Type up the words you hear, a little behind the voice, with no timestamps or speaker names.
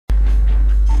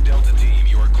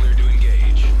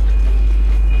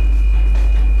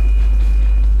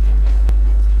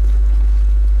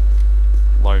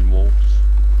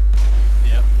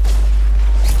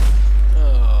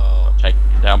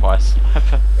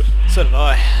So did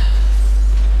I.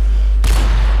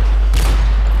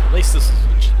 At least this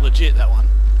is legit, that one.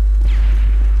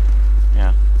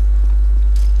 Yeah.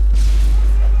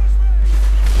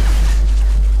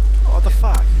 Oh, what the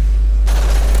fuck?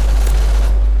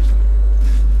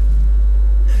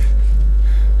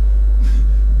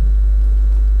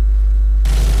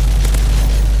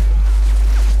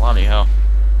 Bloody hell.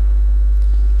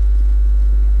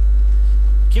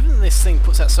 Given that this thing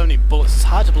puts out so many bullets, it's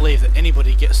hard to believe that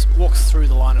anybody walks through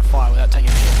the line of fire without taking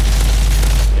a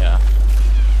hit. Yeah.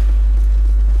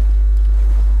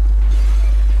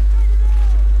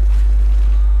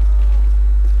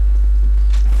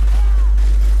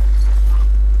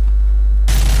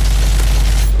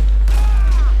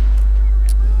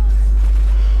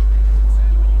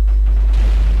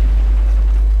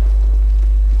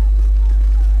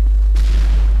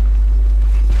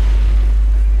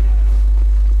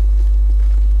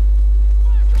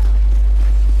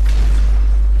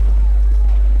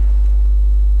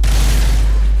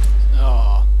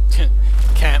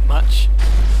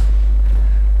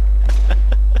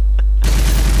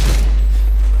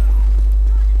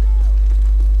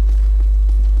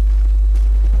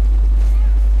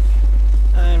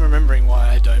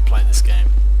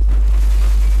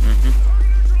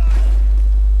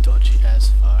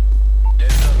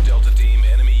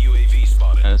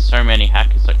 So many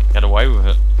hackers that can get away with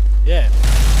it. Yeah.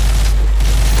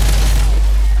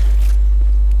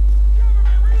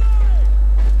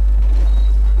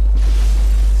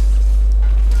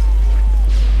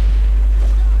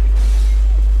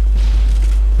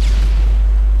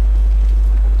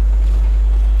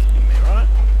 Kidding me, right?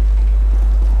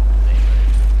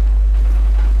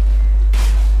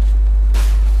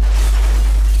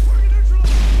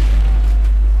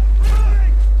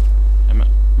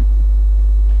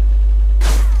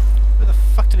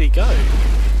 Did he go?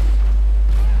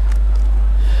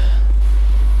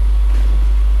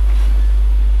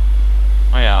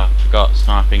 Oh yeah, I forgot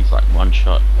sniping's like one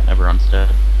shot, everyone's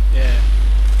dead. Yeah.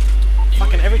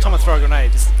 Fucking every time I throw a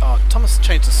grenade, Thomas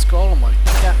changed the scroll on my...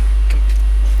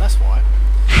 That's why.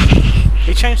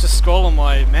 He changed the scroll on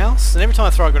my mouse, and every time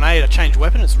I throw a grenade I change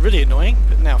weapon. It's really annoying,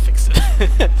 but now I fixed it.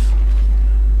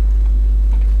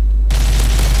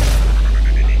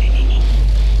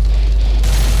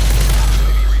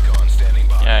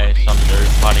 Yeah, some dude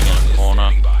fighting in a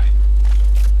corner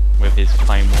with his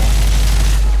claymore.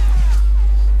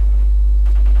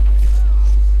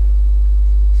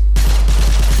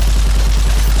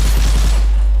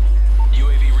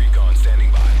 UAV recon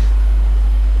standing by.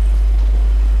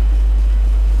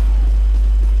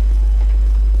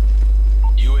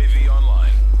 UAV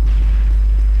online.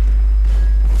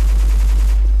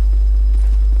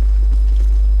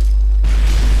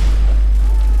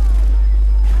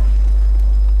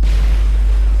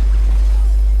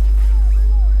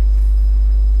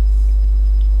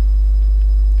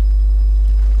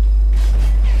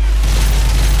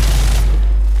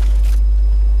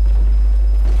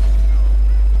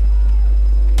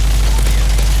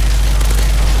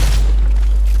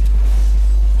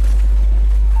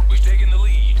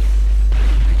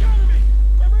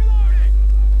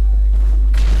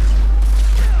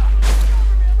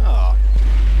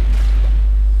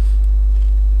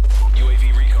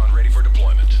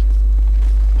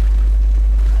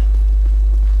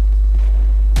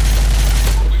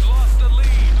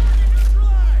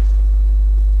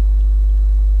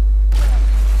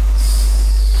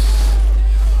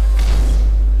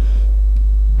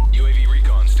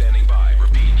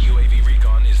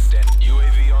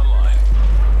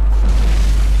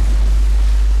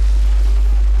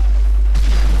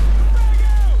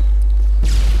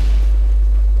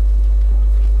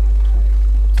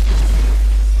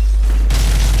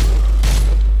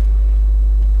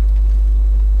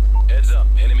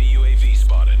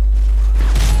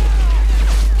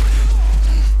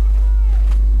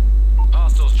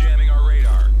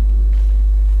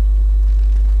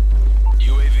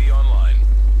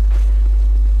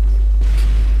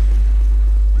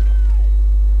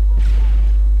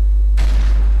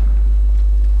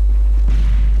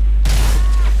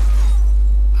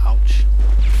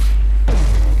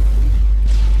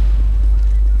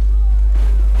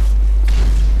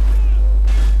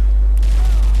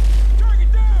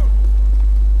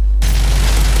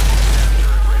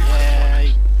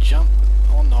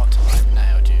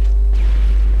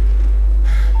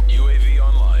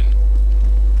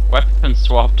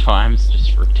 swap times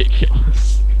just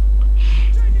ridiculous.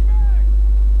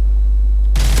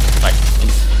 Like,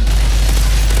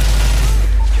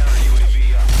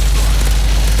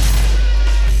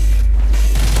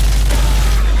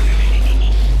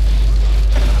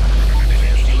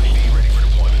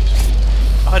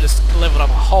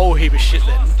 whole heap of shit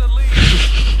then. Lost the lead.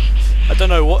 I don't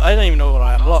know what. I don't even know what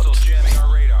I Hostiles unlocked. jamming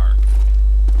our radar.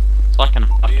 It's like an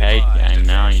arcade game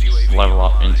now, you just level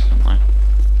up instantly.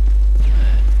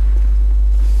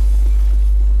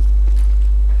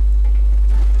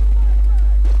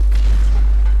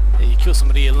 Yeah, you kill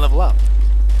somebody and level up.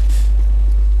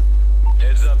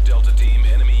 Heads up, Delta Team.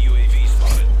 Enemy UAV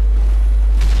spotted.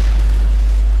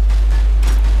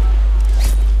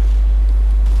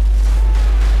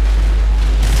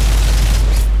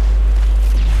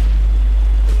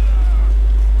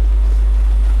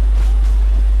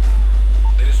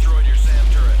 They destroyed your SAM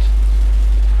turret.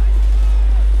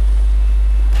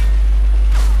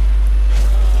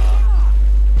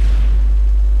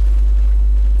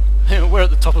 We're at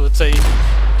the top of the team.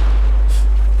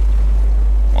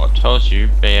 Well, it tells you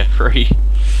BF3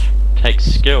 takes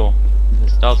skill.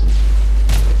 This doesn't.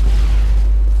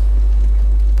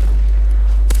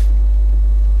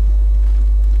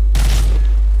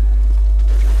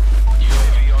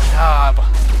 UAV on. Ah,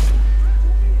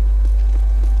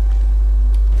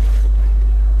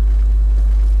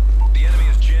 The enemy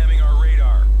is jamming our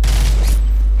radar.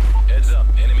 Heads up,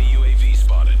 enemy UAV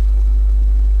spotted.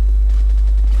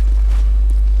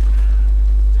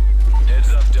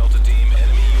 Heads up, Delta Team.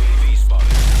 Enemy UAV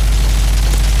spotted.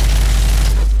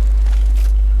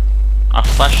 I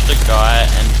flashed a guy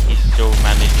and he still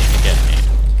managed to get me.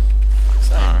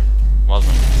 No,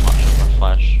 wasn't much of a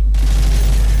flash.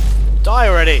 die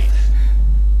already!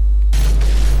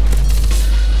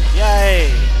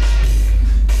 Yay!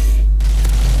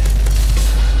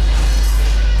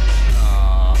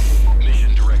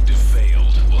 Mission directive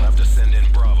failed. We'll have to send in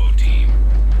Bravo Team.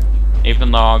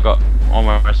 Even though I got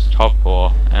almost top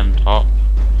or M top,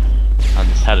 I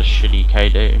just had a shitty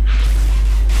KD.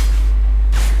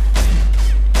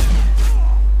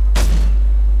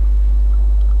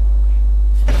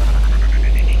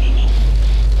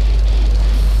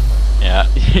 Yeah,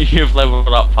 you've leveled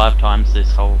up 5 times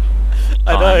this whole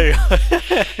time. I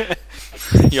know.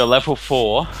 You're level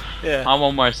 4. Yeah. I'm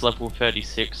almost level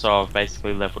 36, so I've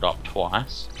basically leveled up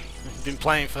twice. Been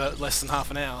playing for less than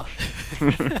half an hour.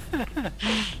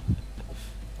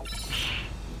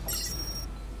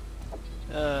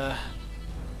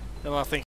 Well, I think